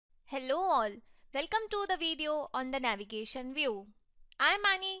Hello all, welcome to the video on the navigation view. I am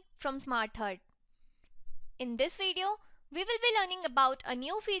Annie from Smartherd. In this video, we will be learning about a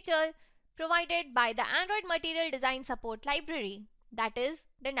new feature provided by the Android Material Design Support Library, that is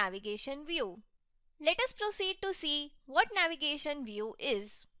the navigation view. Let us proceed to see what navigation view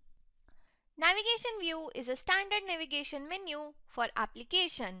is. Navigation view is a standard navigation menu for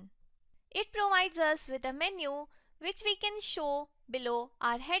application. It provides us with a menu which we can show below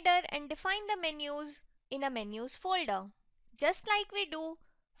our header and define the menus in a menus folder, just like we do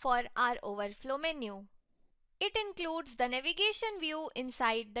for our overflow menu. It includes the navigation view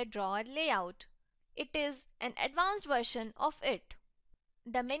inside the drawer layout. It is an advanced version of it.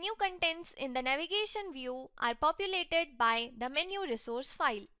 The menu contents in the navigation view are populated by the menu resource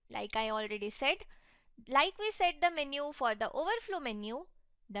file. Like I already said, like we set the menu for the overflow menu,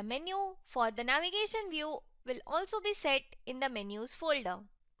 the menu for the navigation view will also be set in the menus folder.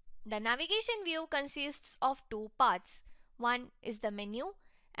 The navigation view consists of two parts. One is the menu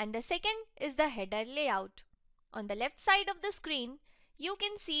and the second is the header layout. On the left side of the screen, you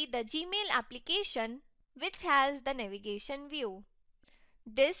can see the Gmail application which has the navigation view.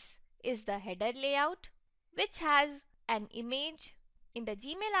 This is the header layout which has an image. In the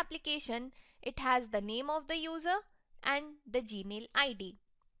Gmail application, it has the name of the user and the Gmail ID.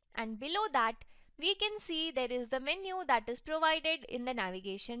 And below that, we can see there is the menu that is provided in the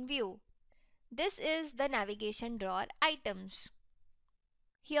navigation view. This is the navigation drawer items.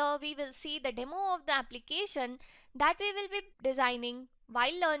 Here we will see the demo of the application that we will be designing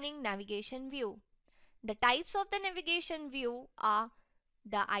while learning navigation view. The types of the navigation view are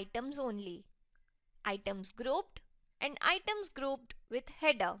the items only, items grouped, and items grouped with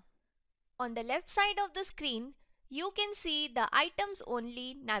header. On the left side of the screen, you can see the items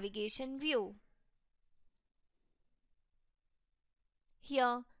only navigation view.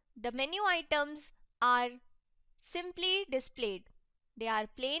 Here, the menu items are simply displayed. They are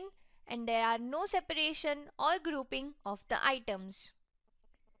plain and there are no separation or grouping of the items.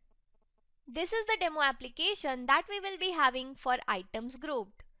 This is the demo application that we will be having for items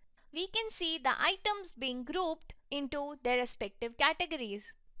grouped. We can see the items being grouped into their respective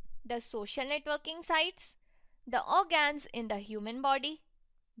categories: the social networking sites, the organs in the human body,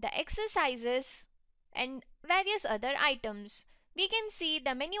 the exercises, and various other items. We can see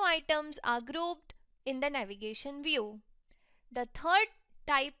the menu items are grouped in the navigation view. The third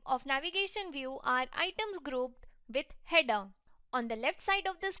type of navigation view are items grouped with header. On the left side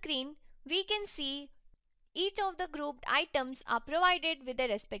of the screen, we can see each of the grouped items are provided with their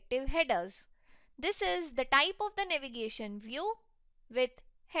respective headers. This is the type of the navigation view with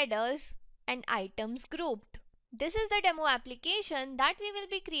headers and items grouped. This is the demo application that we will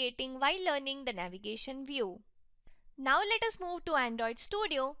be creating while learning the navigation view. Now let us move to Android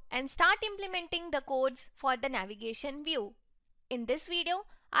Studio and start implementing the codes for the navigation view. In this video,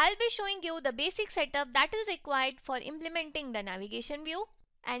 I'll be showing you the basic setup that is required for implementing the navigation view,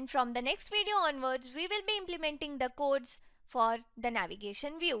 and from the next video onwards, we will be implementing the codes for the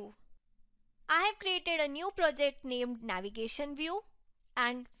navigation view. I have created a new project named Navigation View,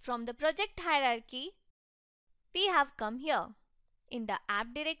 and from the project hierarchy, we have come here. In the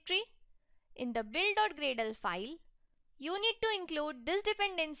app directory, in the build.gradle file, you need to include these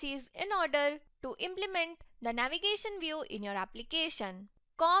dependencies in order to implement the navigation view in your application: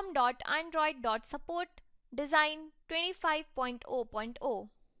 com.android.support design 25.0.0.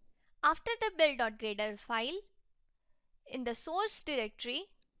 After the build.gradle file, in the source directory,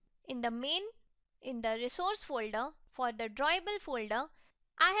 in the main, in the resource folder for the drawable folder,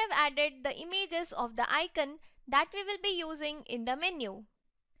 I have added the images of the icon that we will be using in the menu.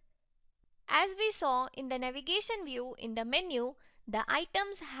 As we saw in the navigation view, in the menu, the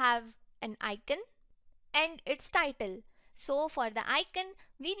items have an icon and its title. So for the icon,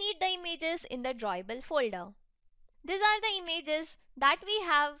 we need the images in the drawable folder. These are the images that we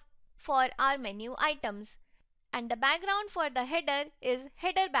have for our menu items, and the background for the header is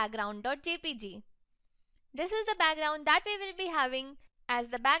header background.jpg. This is the background that we will be having as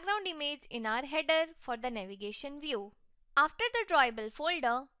the background image in our header for the navigation view. After the drawable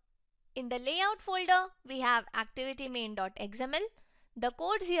folder, in the layout folder, we have activitymain.xml. The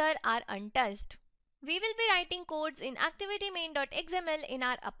codes here are untouched. We will be writing codes in activitymain.xml in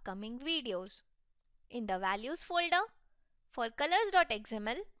our upcoming videos. In the values folder, for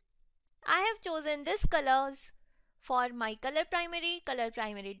colors.xml, I have chosen these colors for my color primary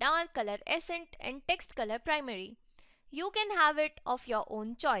dark, color accent, and text color primary. You can have it of your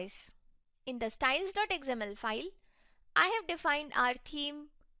own choice. In the styles.xml file, I have defined our theme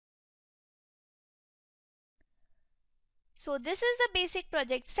So this is the basic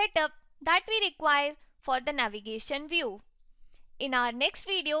project setup that we require for the navigation view. In our next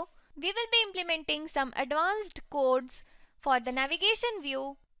video, we will be implementing some advanced codes for the navigation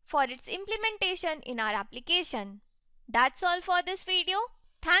view for its implementation in our application. That's all for this video.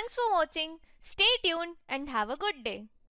 Thanks for watching. Stay tuned and have a good day.